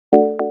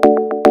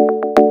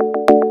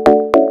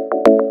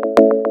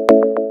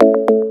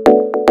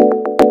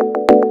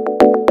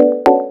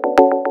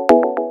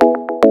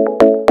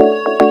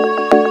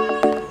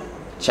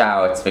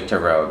Ciao, it's Victor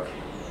Rogue.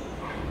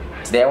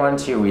 Today I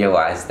want you to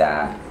realize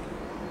that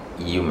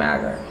you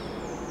matter.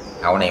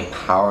 I want to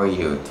empower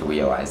you to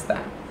realize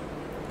that.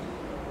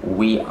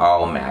 We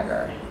all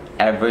matter.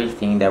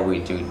 Everything that we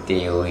do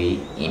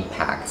daily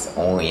impacts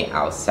only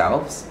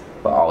ourselves,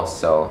 but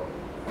also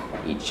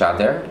each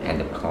other and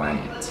the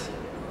planet.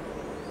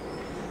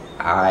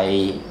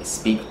 I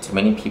speak to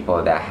many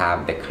people that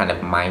have the kind of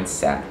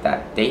mindset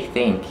that they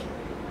think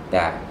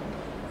that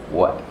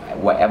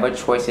whatever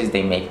choices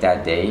they make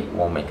that day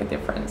will make a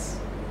difference,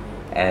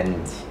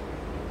 and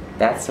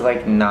that's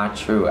like not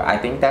true. I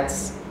think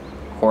that's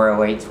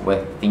correlates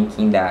with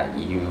thinking that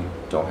you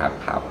don't have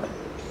power.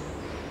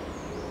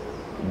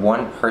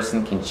 One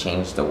person can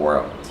change the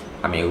world.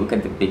 I mean, look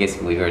at the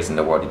biggest leaders in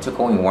the world. It took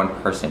only one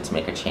person to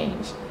make a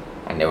change,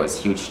 and there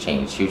was huge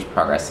change, huge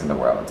progress in the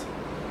world,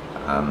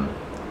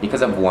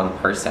 because of one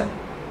person,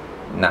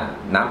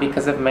 not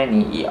because of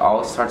many. It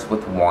all starts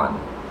with one.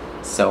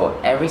 So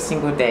every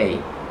single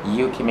day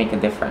you can make a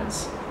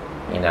difference.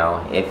 You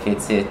know, if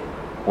it's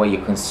what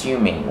you're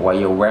consuming, what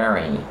you're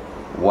wearing,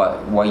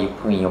 what you're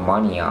putting your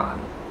money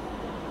on,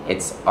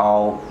 it's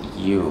all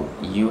you.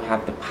 You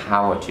have the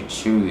power to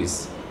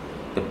choose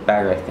the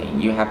better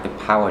thing. You have the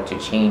power to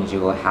change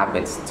your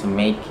habits, to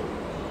make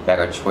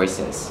better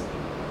choices.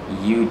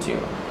 You do.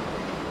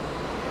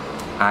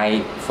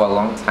 I, for a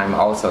long time,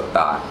 also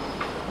thought,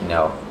 you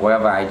know,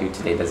 whatever I do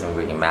today doesn't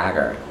really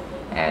matter.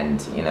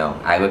 And, you know,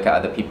 I look at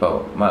other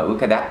people, well,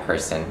 look at that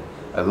person,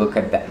 or look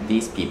at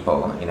these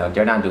people, you know,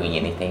 they're not doing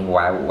anything,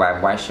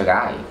 why should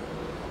I?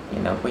 You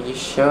know, but you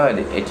should,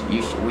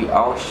 we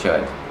all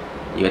should.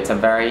 It's a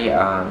very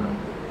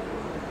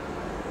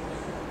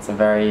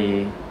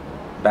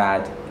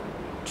bad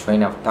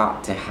train of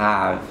thought to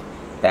have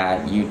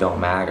that you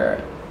don't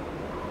matter.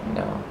 You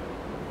know,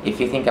 if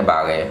you think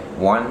about it,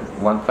 1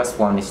 plus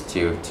 1 is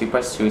 2, 2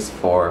 plus 2 is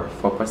 4,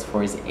 4 plus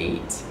 4 is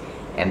 8,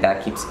 and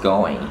that keeps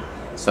going.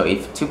 So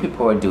if 2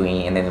 people are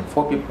doing it, and then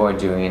 4 people are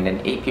doing it, and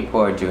then 8 people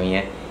are doing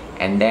it,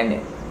 and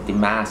then the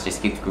mass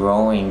just keeps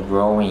growing,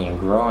 growing, and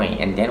growing,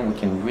 and then we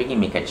can really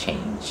make a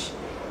change.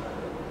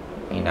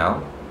 You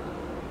know?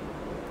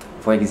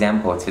 For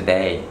example,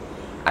 today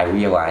I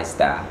realized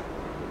that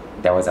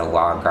there was a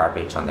lot of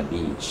garbage on the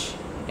beach,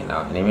 you know,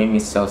 and it made me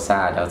so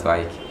sad. I was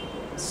like,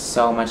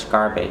 so much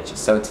garbage.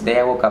 So today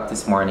I woke up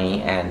this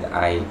morning and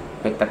I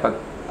picked up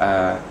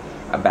a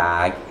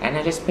bag, and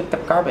I just picked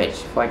up garbage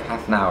for like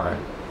half an hour.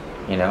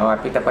 You know, I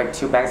picked up like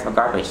 2 bags of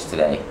garbage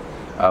today,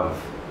 of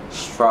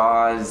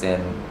straws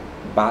and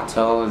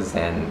bottles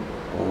and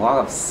a lot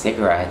of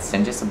cigarettes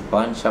and just a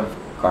bunch of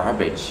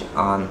garbage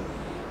on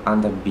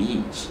the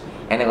beach.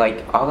 And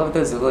like all of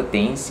those little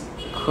things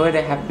could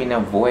have been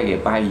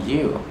avoided by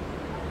you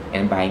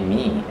and by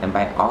me and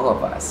by all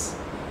of us.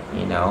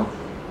 You know,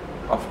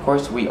 of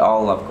course we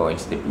all love going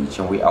to the beach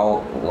and we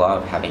all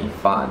love having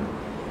fun,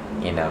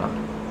 you know,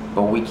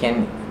 but we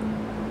can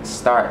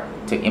start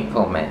to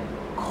implement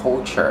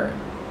culture.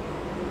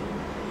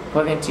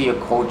 Put into your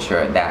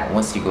culture that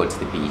once you go to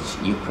the beach,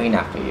 you clean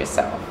after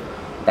yourself.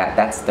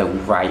 That's the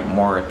right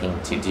moral thing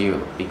to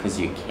do, because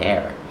you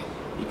care,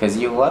 because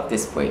you love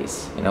this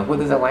place. You know, who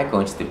doesn't like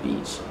going to the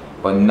beach?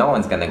 But no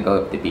one's gonna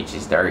go if the beach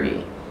is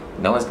dirty.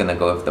 No one's gonna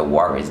go if the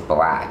water is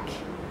black.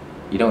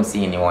 You don't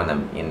see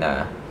anyone in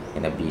a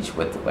beach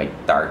with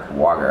like dark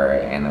water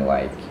and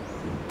like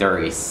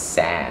dirty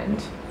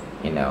sand.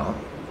 You know,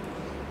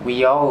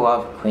 we all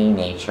love clean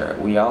nature.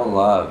 We all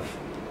love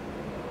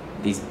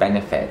these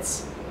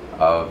benefits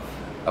of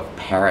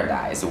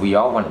paradise. We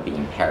all want to be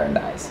in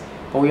paradise,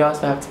 but we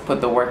also have to put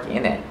the work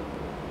in it,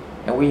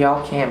 and we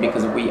all can,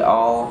 because we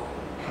all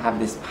have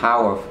this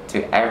power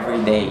to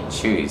every day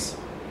choose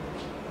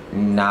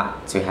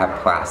not to have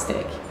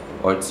plastic,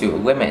 or to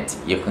limit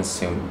your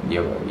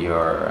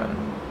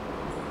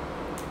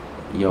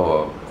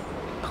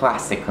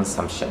plastic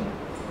consumption.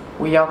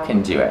 We all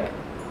can do it.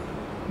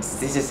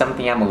 This is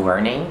something I'm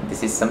learning.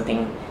 This is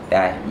something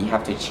that you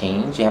have to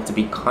change. You have to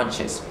be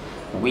conscious.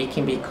 We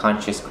can be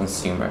conscious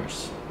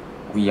consumers.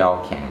 We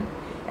all can.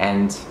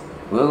 And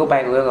little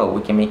by little,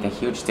 we can make a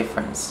huge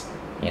difference,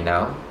 you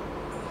know?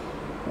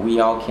 We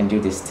all can do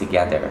this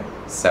together.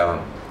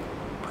 So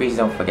please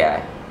don't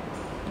forget,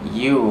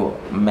 you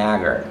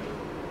matter,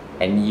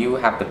 and you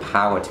have the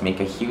power to make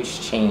a huge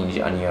change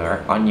on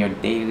your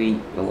daily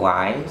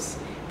lives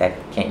that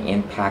can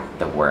impact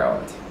the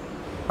world.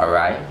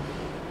 Alright?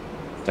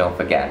 Don't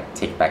forget,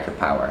 take back your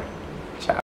power.